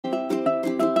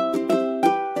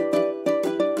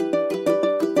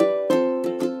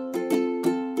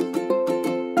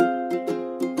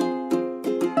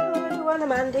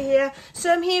dear.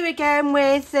 So I'm here again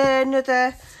with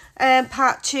another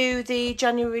part to the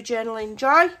January Journaling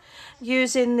J.O.Y.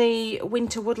 using the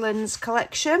Winter Woodlands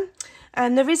collection.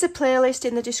 And there is a playlist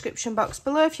in the description box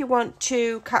below if you want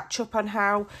to catch up on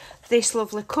how this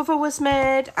lovely cover was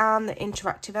made and the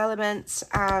interactive elements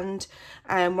and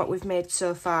what we've made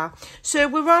so far. So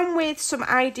we're on with some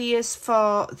ideas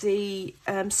for the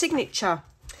signature.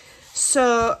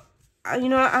 So, you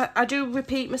know, I do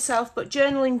repeat myself, but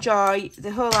Journaling J.O.Y,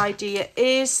 the whole idea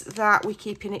is that we're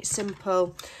keeping it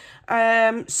simple.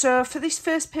 So for this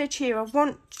first page here, I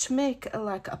want to make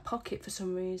like a pocket for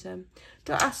some reason.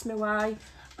 Don't ask me why.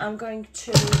 I'm going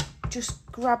to just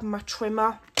grab my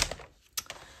trimmer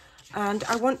and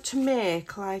I want to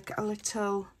make like a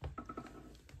little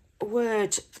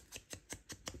word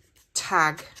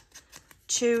tag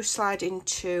to slide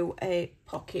into a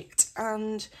pocket,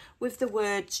 and with the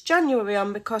words January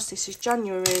on, because this is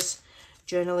January's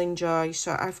Journaling J.O.Y.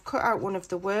 So I've cut out one of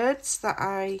the words that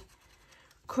I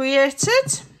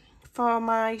created for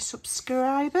my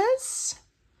subscribers,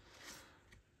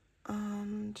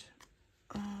 and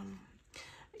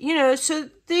you know, so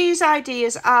these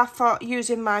ideas are for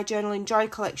using my Journaling J.O.Y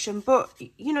collection, but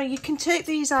you know, you can take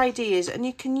these ideas and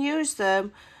you can use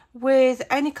them with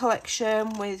any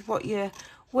collection, with what you're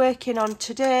working on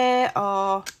today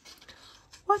or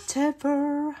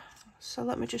whatever. So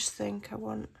let me just think. I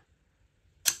want,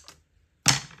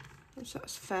 so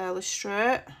that's fairly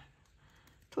straight.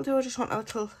 I just want a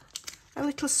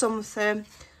little something.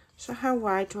 So how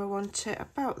wide do I want it?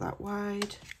 About that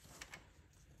wide.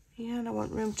 Yeah, and I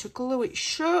want room to glue it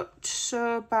shut,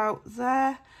 so about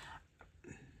there.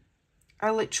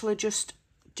 I literally just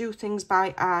do things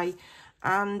by eye,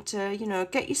 and you know,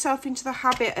 get yourself into the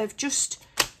habit of just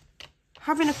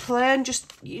having a plan.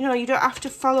 Just, you know, you don't have to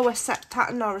follow a set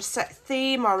pattern or a set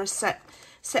theme or a set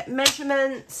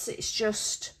measurements. It's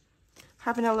just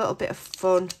having a little bit of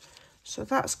fun. So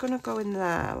that's going to go in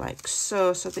there like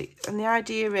so. And the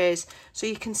idea is, so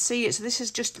you can see it. So this is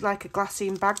just like a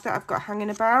glassine bag that I've got hanging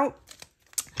about.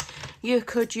 You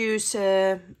could use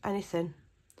anything.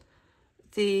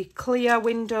 The clear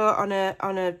window on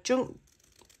a junk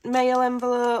mail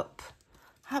envelope.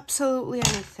 Absolutely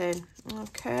anything.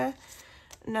 Okay.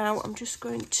 Now I'm just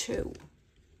going to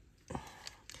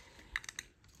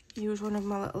use one of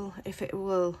my little, if it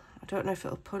will, I don't know if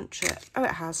it'll punch it. Oh,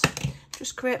 it has.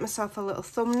 Just create myself a little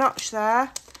thumb notch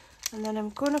there, and then I'm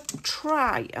going to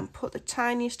try and put the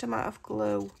tiniest amount of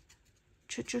glue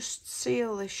to just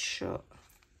seal this shut.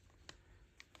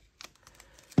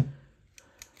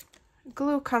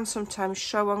 Glue can sometimes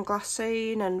show on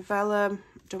glassine and vellum.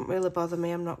 Don't really bother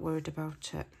me, I'm not worried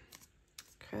about it.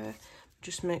 Okay,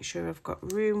 just make sure I've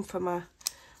got room for my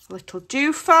little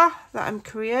doofer that I'm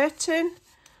creating.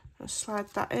 I'll slide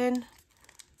that in.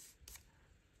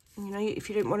 You know, if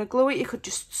you didn't want to glue it, you could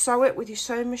just sew it with your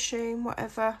sewing machine,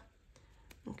 whatever.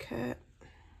 Okay.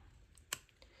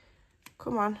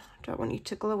 Come on, I don't want you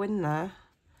to glue in there.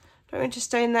 Don't want you to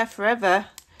stay in there forever.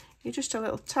 You're just a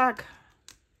little tag.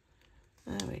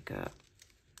 There we go.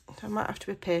 I might have to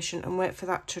be patient and wait for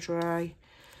that to dry.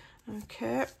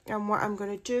 Okay, and what I'm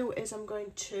going to do is I'm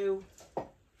going to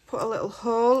put a little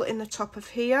hole in the top of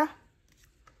here.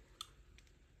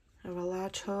 Or a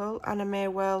large hole, and I may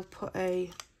well put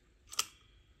a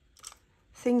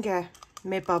thingy,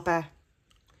 my bobber,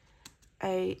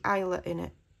 a eyelet in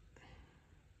it.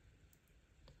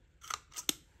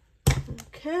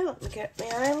 Okay, let me get my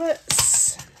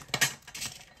eyelets.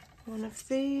 One of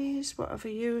these. What have I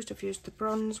used? I've used the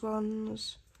bronze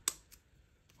ones.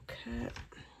 Okay,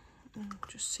 and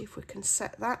just see if we can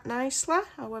set that nicely.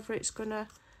 However, it's gonna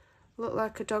look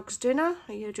like a dog's dinner.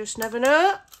 You just never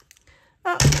know.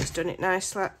 Oh, it's done it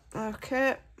nicely.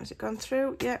 Okay, has it gone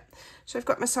through? Yeah. So I've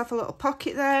got myself a little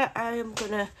pocket there. I am going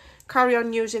to carry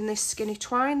on using this skinny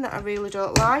twine that I really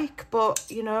don't like, but,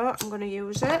 you know, I'm going to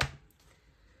use it.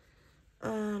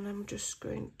 And I'm just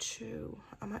going to,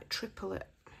 I might triple it.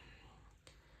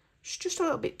 It's just a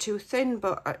little bit too thin,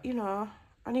 but, you know,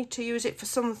 I need to use it for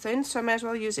something, so I may as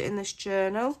well use it in this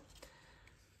journal.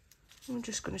 I'm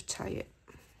just going to tie it.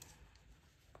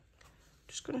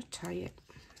 Just going to tie it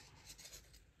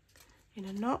in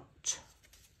a knot,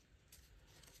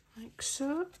 like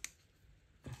so.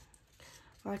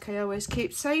 Like I always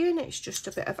keep saying, it's just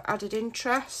a bit of added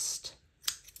interest.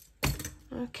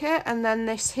 Okay, and then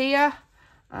this here,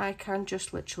 I can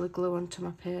just literally glue onto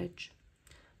my page.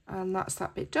 And that's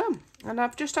that bit done. And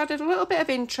I've just added a little bit of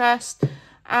interest.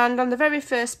 And on the very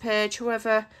first page,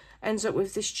 whoever ends up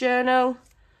with this journal,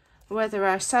 whether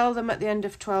I sell them at the end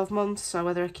of 12 months or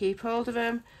whether I keep hold of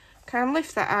them, can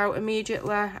lift that out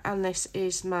immediately, and this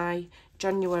is my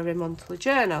January monthly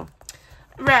journal.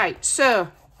 Right, so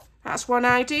that's one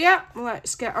idea.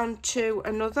 Let's get on to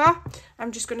another.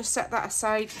 I'm just going to set that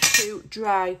aside to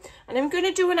dry. And I'm going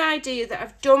to do an idea that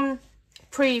I've done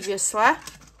previously.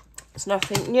 It's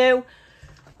nothing new.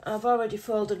 I've already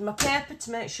folded my paper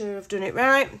to make sure I've done it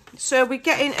right. So we're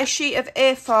getting a sheet of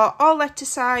A4, all letter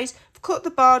size. I've cut the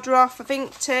border off, I've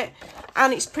inked it,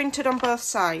 and it's printed on both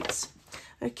sides.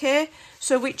 Okay,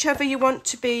 so whichever you want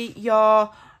to be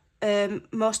your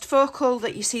most focal,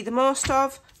 that you see the most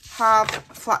of, have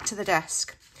flat to the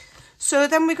desk. So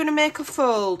then we're going to make a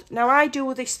fold. Now I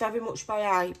do this very much by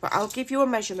eye, but I'll give you a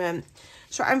measurement.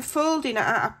 So I'm folding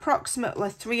at approximately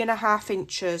 3.5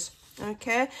 inches.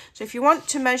 Okay, so if you want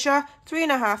to measure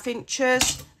 3.5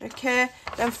 inches, okay,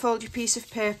 then fold your piece of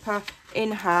paper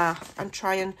in half and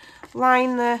try and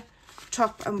line the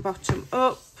top and bottom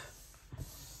up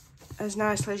as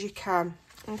nicely as you can.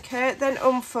 Okay, then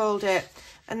unfold it,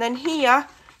 and then here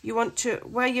you want to,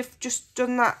 where you've just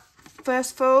done that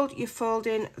first fold, you're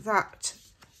folding that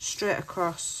straight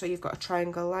across, so you've got a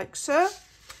triangle like so,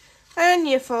 and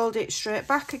you fold it straight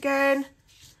back again,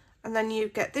 and then you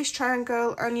get this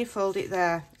triangle and you fold it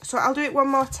there. So I'll do it one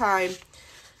more time.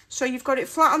 So you've got it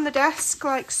flat on the desk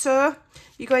like so,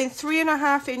 you're going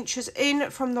 3.5 inches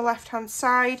in from the left hand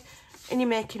side, and you're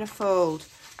making a fold,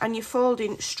 and you're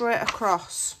folding straight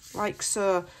across like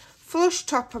so, flush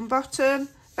top and bottom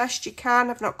best you can.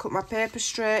 I've not cut my paper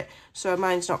straight, so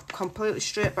mine's not completely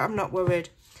straight, but I'm not worried.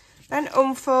 Then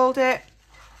unfold it,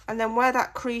 and then where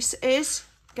that crease is,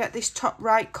 get this top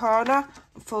right corner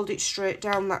and fold it straight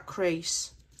down that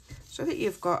crease so that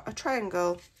you've got a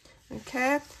triangle.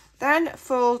 Okay, then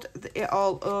fold it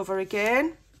all over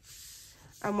again,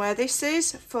 and where this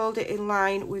is, fold it in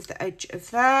line with the edge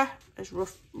of there, as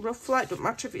roughly. It don't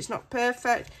matter if it's not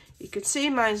perfect. You can see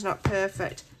mine's not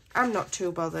perfect. I'm not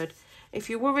too bothered. If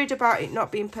you're worried about it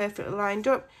not being perfectly lined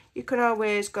up, you can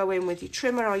always go in with your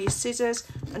trimmer or your scissors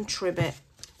and trim it.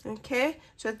 Okay,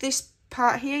 so this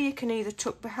part here you can either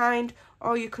tuck behind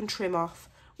or you can trim off,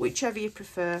 whichever you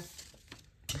prefer.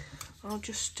 I'll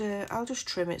just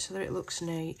trim it so that it looks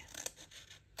neat.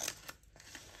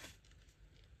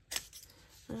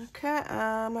 Okay,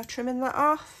 am I trimming that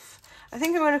off? I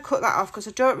think I'm going to cut that off because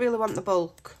I don't really want the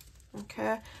bulk.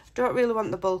 Okay, I don't really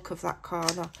want the bulk of that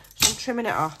corner, so I'm trimming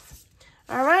it off.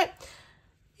 All right,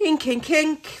 ink, ink,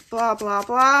 ink, blah, blah,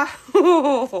 blah.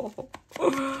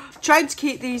 Trying to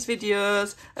keep these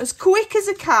videos as quick as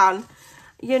I can.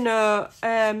 You know,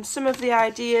 some of the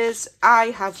ideas I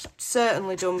have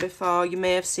certainly done before. You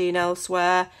may have seen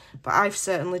elsewhere, but I've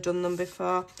certainly done them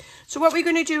before. So what we're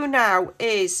going to do now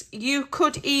is, you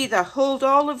could either hold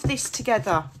all of this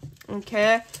together,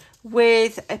 okay,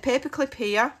 with a paper clip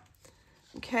here,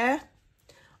 okay,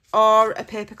 or a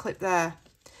paper clip there.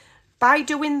 By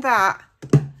doing that,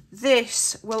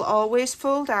 this will always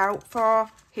fold out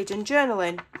for hidden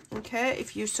journaling, okay,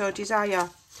 if you so desire.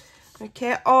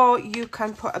 Okay, or you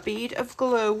can put a bead of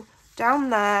glue down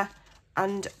there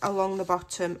and along the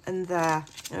bottom and there.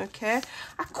 Okay,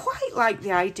 I quite like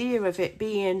the idea of it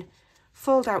being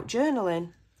fold out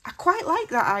journaling. I quite like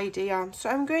that idea. So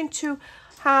I'm going to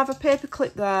have a paper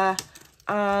clip there,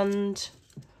 and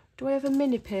do I have a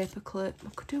mini paper clip? I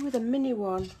could do with a mini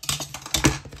one.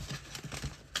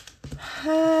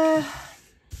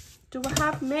 Do I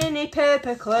have mini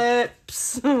paper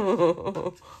clips?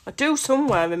 I do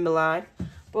somewhere in my life,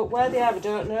 but where they are I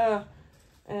don't know.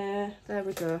 There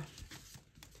we go.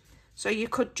 So you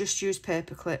could just use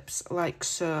paper clips like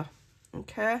so,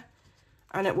 okay,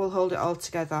 and it will hold it all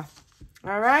together.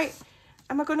 All right,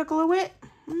 am I going to glue it?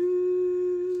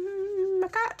 I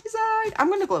can't decide. I'm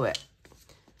going to glue it.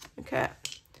 Okay,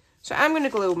 so I'm going to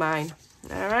glue mine.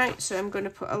 All right, so I'm going to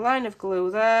put a line of glue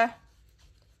there,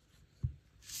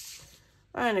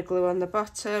 line of glue on the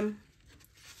bottom,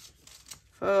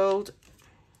 fold,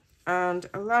 and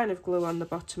a line of glue on the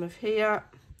bottom of here,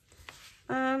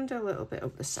 and a little bit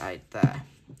up the side there.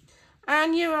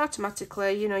 And you're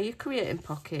automatically, you know, you're creating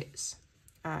pockets,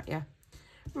 aren't you?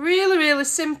 Really, really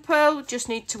simple. Just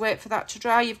need to wait for that to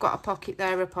dry. You've got a pocket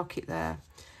there, a pocket there.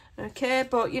 Okay,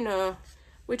 but you know,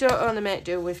 we don't only make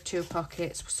do with 2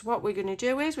 pockets. So what we're going to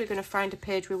do is we're going to find a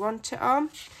page we want it on.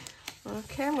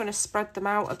 Okay, I'm going to spread them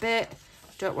out a bit.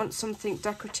 Don't want something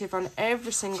decorative on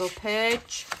every single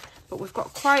page, but we've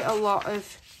got quite a lot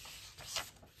of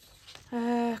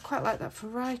quite like that for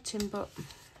writing, but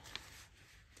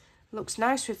looks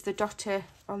nice with the dotty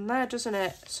on there, doesn't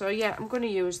it? So yeah, I'm going to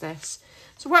use this.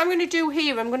 So what I'm going to do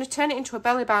here, I'm going to turn it into a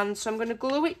belly band. So I'm going to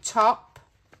glue it top,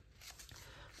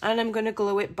 and I'm going to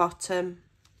glue it bottom,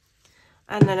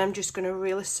 and then I'm just going to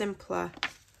really simply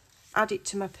add it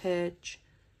to my page.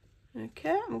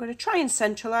 Okay, I'm going to try and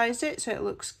centralise it so it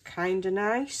looks kind of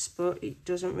nice, but it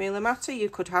doesn't really matter. You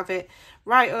could have it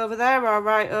right over there or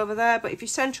right over there, but if you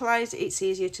centralise it, it's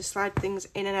easier to slide things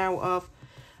in and out of.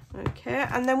 Okay,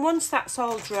 and then once that's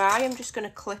all dry, I'm just going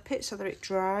to clip it so that it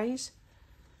dries.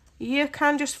 You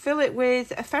can just fill it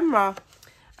with ephemera,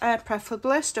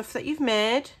 preferably stuff that you've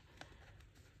made.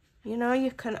 You know, you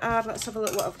can add, let's have a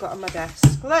look what I've got on my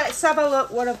desk. Let's have a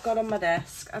look what I've got on my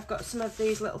desk. I've got some of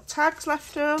these little tags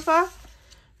left over.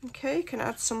 Okay, you can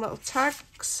add some little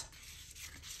tags.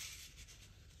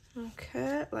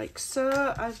 Okay, like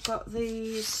so. I've got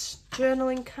these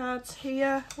journaling cards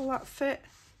here. Will that fit?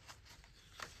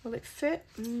 Will it fit?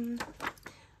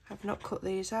 I've not cut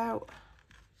these out.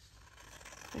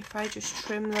 If I just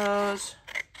trim those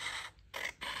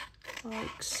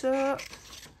like so.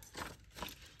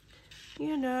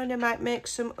 You know, and I might make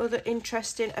some other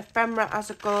interesting ephemera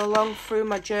as I go along through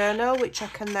my journal, which I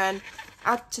can then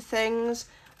add to things.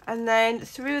 And then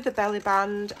through the belly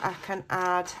band, I can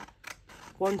add,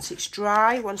 once it's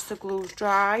dry, once the glue's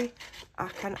dry, I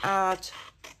can add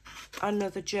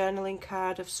another journaling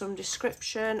card of some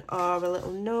description or a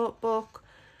little notebook.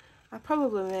 I'll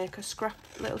probably make a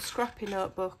little scrappy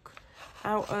notebook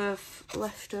out of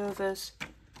leftovers.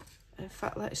 In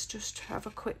fact, let's just have a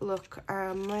quick look.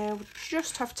 We'll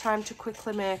just have time to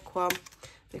quickly make one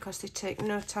because they take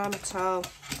no time at all.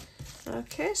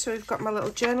 Okay, so we've got my little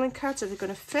journaling cards. Are they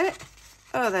going to fit?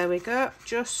 Oh, there we go.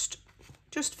 Just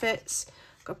fits.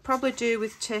 Could probably do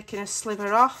with taking a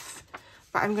sliver off,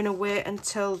 but I'm going to wait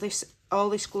until all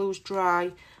this glue's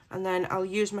dry, and then I'll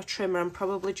use my trimmer and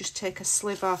probably just take a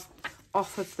sliver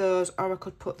off of those, or I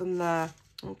could put them there.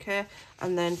 Okay,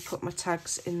 and then put my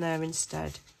tags in there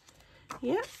instead.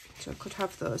 Yeah, so I could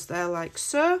have those there like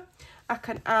so. I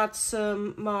can add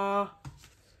some more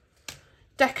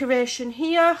decoration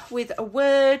here with a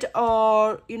word,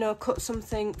 or, you know, cut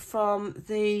something from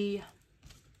the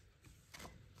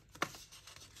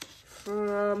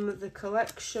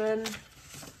collection.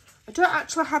 I don't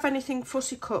actually have anything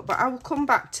fussy cut, but I will come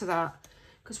back to that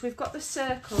because we've got the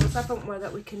circles, haven't we,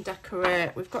 that we can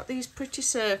decorate. We've got these pretty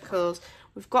circles.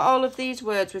 We've got all of these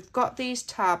words. We've got these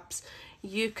tabs.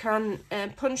 You can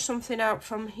punch something out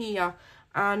from here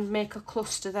and make a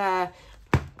cluster there.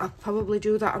 I'll probably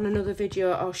do that on another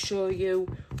video or show you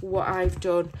what I've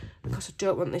done because I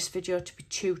don't want this video to be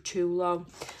too long.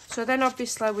 So then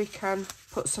obviously we can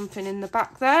put something in the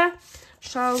back there.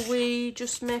 Shall we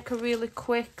just make a really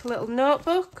quick little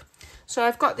notebook? So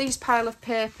I've got these pile of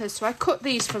papers. So I cut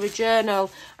these for a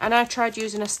journal and I tried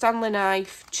using a Stanley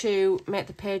knife to make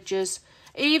the pages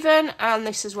even, and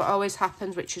this is what always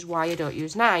happens, which is why I don't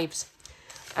use knives.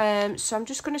 So I'm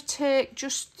just going to take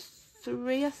just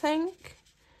 3, I think.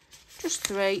 Just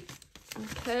 3.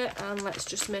 Okay, and let's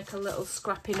just make a little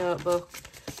scrappy notebook.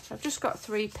 So I've just got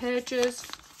 3 pages.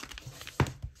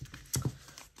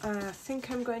 I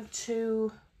think I'm going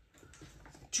to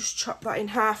just chop that in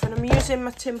half, and I'm using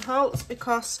my Tim Holtz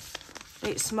because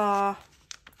it's more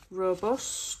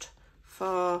robust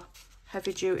for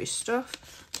heavy duty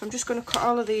stuff. So I'm just going to cut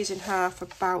all of these in half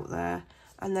about there,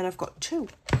 and then I've got 2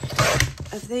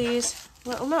 of these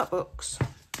little notebooks.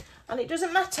 And it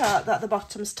doesn't matter that the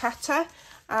bottoms tatter,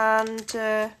 and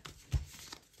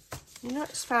you know,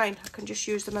 it's fine. I can just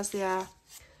use them as they are.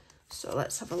 So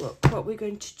let's have a look what we're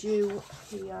going to do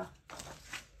here.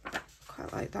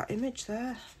 Quite like that image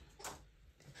there.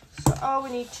 So all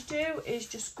we need to do is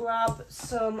just grab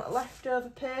some leftover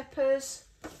papers.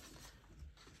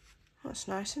 That's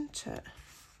nice, isn't it?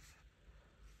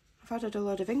 I've added a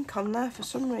lot of ink on there for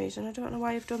some reason. I don't know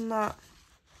why I've done that.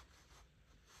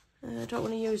 I don't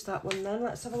want to use that one then.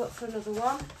 Let's have a look for another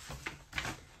one.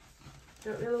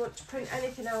 Don't really want to print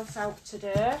anything else out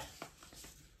today.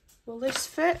 Will this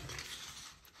fit?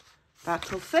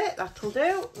 That'll fit, that'll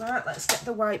do. Right, let's get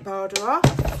the white border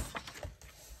off.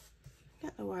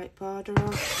 Get the white border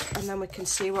off, and then we can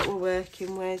see what we're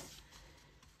working with.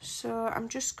 So I'm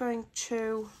just going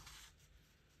to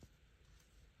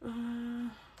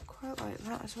quite like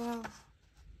that as well.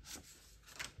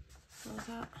 Like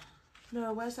that.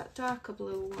 No, where's that darker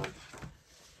blue one?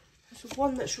 There's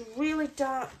one that's really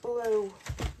dark blue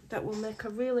that will make a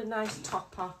really nice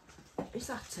topper. Is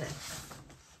that it?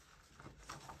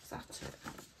 Is that it?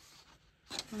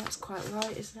 Oh, that's quite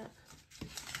light, isn't it?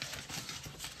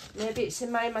 Maybe it's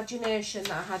in my imagination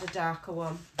that I had a darker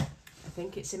one. I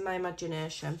think it's in my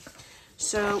imagination.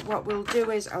 So what we'll do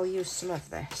is I'll use some of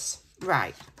this.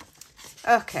 Right.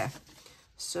 Okay.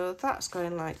 So that's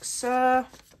going like so.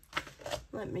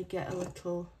 Let me get a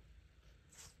little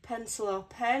pencil or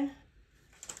pen,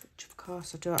 which of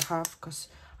course I don't have because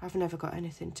I've never got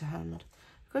anything to hand.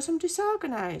 because I'm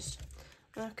disorganised.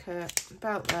 Okay,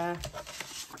 about there.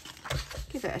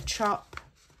 Give it a chop.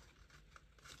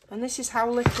 And this is how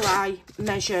little I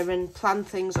measure and plan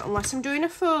things, unless I'm doing a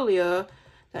folio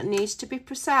that needs to be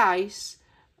precise.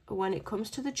 When it comes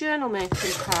to the journal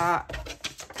making part,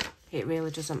 it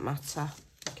really doesn't matter,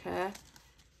 okay?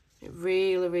 It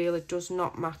really, really does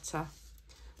not matter.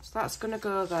 So that's going to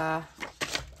go there.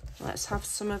 Let's have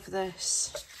some of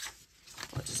this.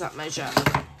 What does that measure?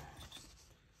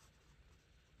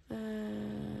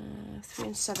 3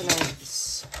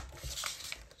 7/8.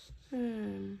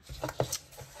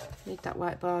 Need that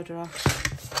white border off.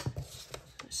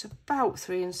 It's about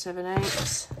 3 7/8.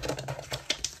 Is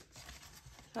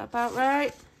that about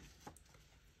right?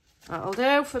 That'll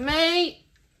do for me.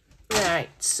 Right,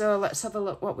 so let's have a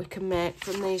look what we can make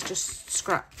from these just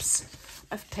scraps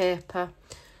of paper.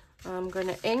 I'm going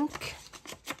to ink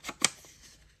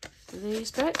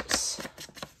these bits.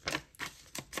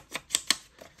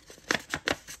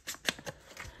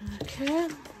 Okay,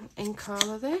 ink all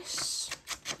of this.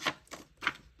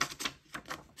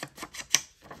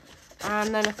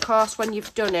 And then, of course, when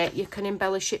you've done it, you can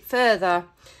embellish it further.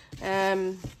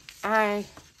 I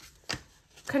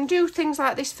can do things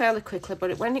like this fairly quickly,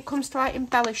 but when it comes to like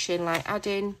embellishing, like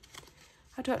adding,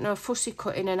 I don't know, fussy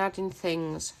cutting and adding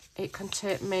things, it can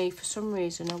take me, for some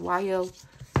reason, a while.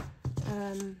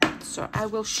 So I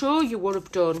will show you what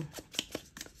I've done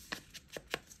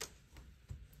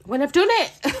when I've done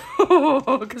it,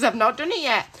 because I've not done it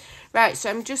yet. Right, so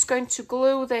I'm just going to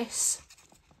glue this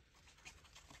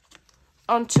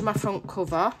onto my front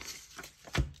cover.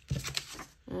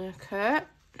 Okay,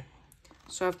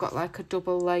 so I've got like a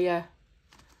double layer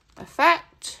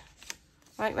effect,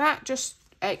 like that, just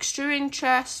extra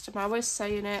interest, I'm always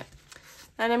saying it.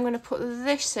 Then I'm going to put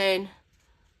this in,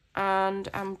 and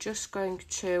I'm just going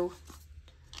to,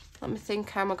 let me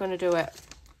think, how am I going to do it?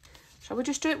 Shall we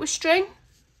just do it with string?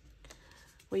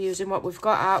 We're using what we've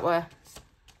got, aren't we?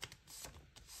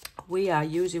 We are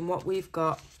using what we've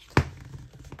got.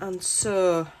 And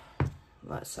so,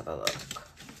 let's have a look.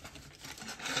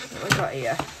 What we got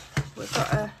here?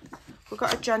 We've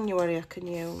got a January I can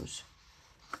use.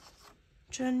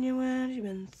 January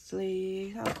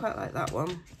monthly. I quite like that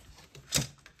one.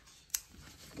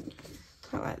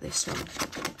 Quite like this one.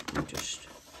 I'll just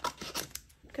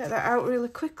get that out really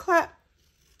quickly.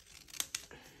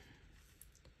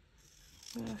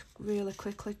 Really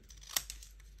quickly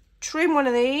trim one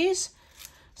of these.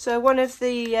 So one of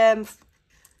the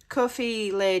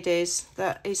Ko-fi ladies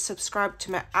that is subscribed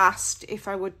to me asked if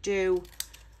I would do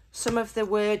some of the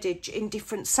wordage in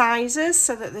different sizes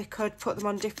so that they could put them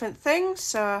on different things.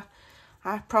 So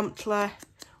I promptly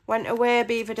went away,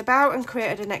 beavered about, and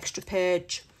created an extra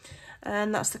page.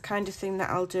 And that's the kind of thing that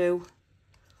I'll do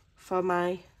for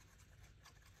my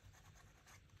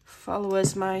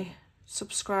followers, my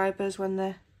subscribers,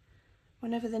 whenever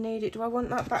they need it. Do I want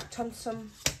that backed on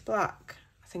some black?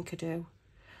 I think I do.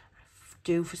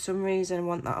 For some reason I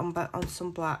want that on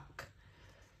some black.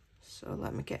 So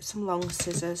let me get some long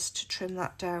scissors to trim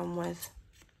that down with.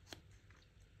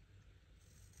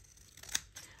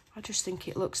 I just think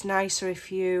it looks nicer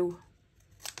if you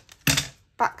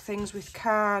back things with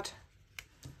card.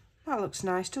 That looks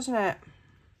nice, doesn't it?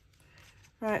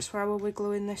 Right, so how are we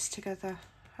gluing this together?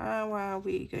 How are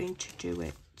we going to do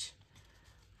it?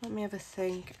 Let me have a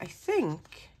think. I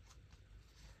think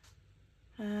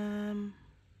I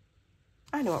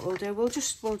know what we'll do. We'll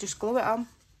just glue it on.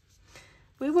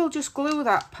 We will just glue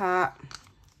that part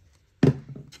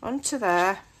onto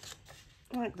there,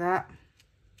 like that.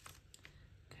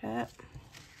 Okay.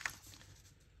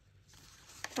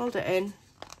 Hold it in.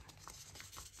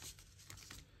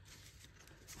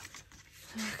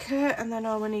 Okay, and then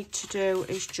all we need to do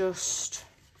is just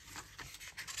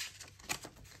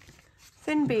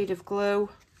thin bead of glue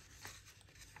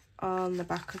on the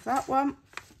back of that one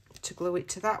to glue it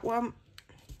to that one.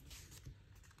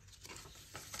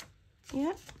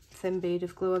 Yeah, thin bead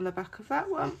of glue on the back of that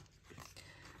one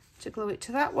to glue it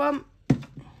to that one.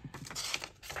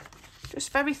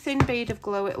 Just very thin bead of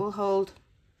glue, it will hold.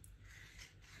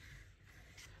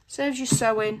 Saves you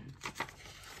sewing.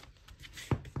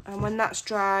 And when that's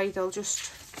dry, they'll just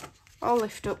all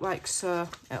lift up like so.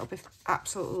 It'll be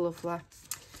absolutely lovely.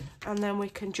 And then we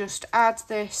can just add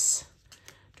this.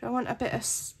 Do I want a bit of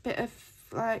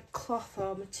like cloth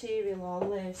or material or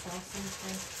lace or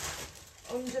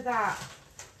something under that?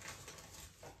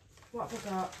 What have we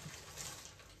got?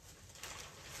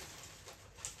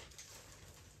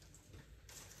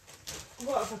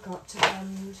 What have I got to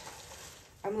hand?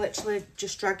 I'm literally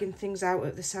just dragging things out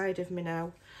at the side of me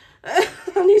now.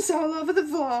 And it's all over the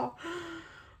floor.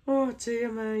 Oh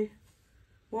dear me.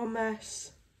 One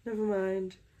mess. Never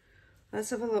mind.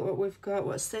 Let's have a look what we've got.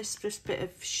 What's this? Just a bit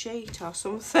of sheet or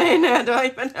something. I don't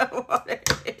even know what it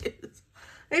is.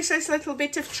 It's this little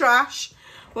bit of trash.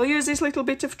 We'll use this little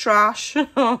bit of trash. What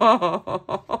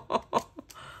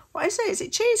is it? Is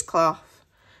it cheesecloth?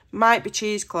 Might be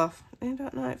cheesecloth. I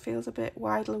don't know. It feels a bit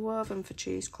widely woven for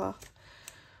cheesecloth.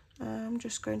 I'm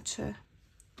just going to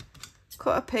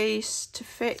cut a piece to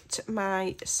fit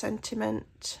my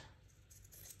sentiment.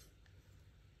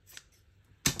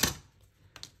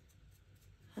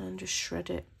 And just shred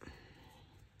it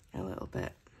a little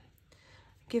bit.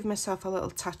 Give myself a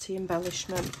little tatty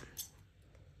embellishment.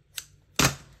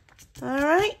 All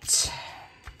right.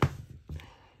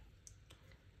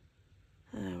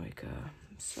 There we go.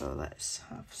 So let's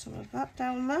have some of that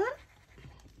down there.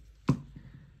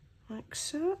 Like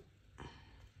so.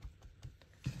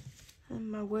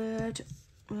 And my word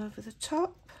over the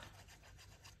top.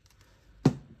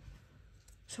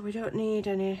 So we don't need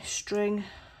any string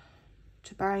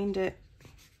to bind it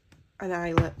and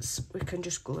eyelets. We can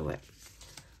just glue it.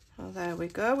 Oh, there we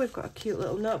go. We've got a cute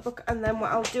little notebook. And then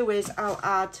what I'll do is I'll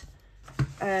add,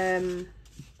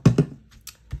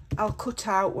 I'll cut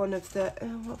out one of the,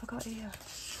 what have I got here?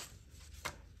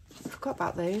 I forgot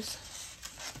about these.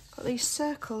 Got these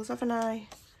circles, haven't I?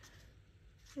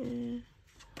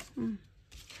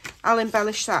 I'll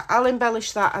embellish that. I'll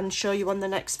embellish that and show you on the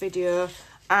next video.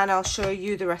 And I'll show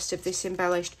you the rest of this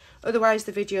embellished. Otherwise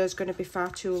the video is going to be far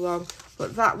too long.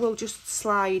 But that will just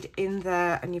slide in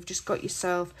there and you've just got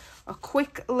yourself a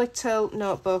quick little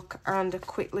notebook and a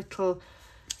quick little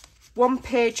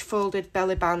 1-page folded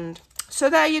belly band. So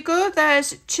there you go.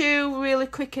 There's 2 really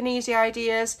quick and easy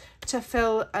ideas to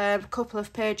fill a couple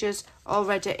of pages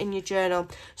already in your journal.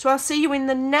 So I'll see you in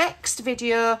the next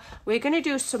video. We're going to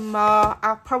do some more.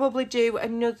 I'll probably do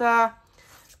another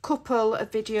couple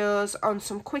of videos on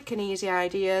some quick and easy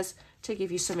ideas to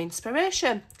give you some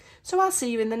inspiration. So I'll see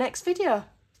you in the next video.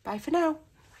 Bye for now.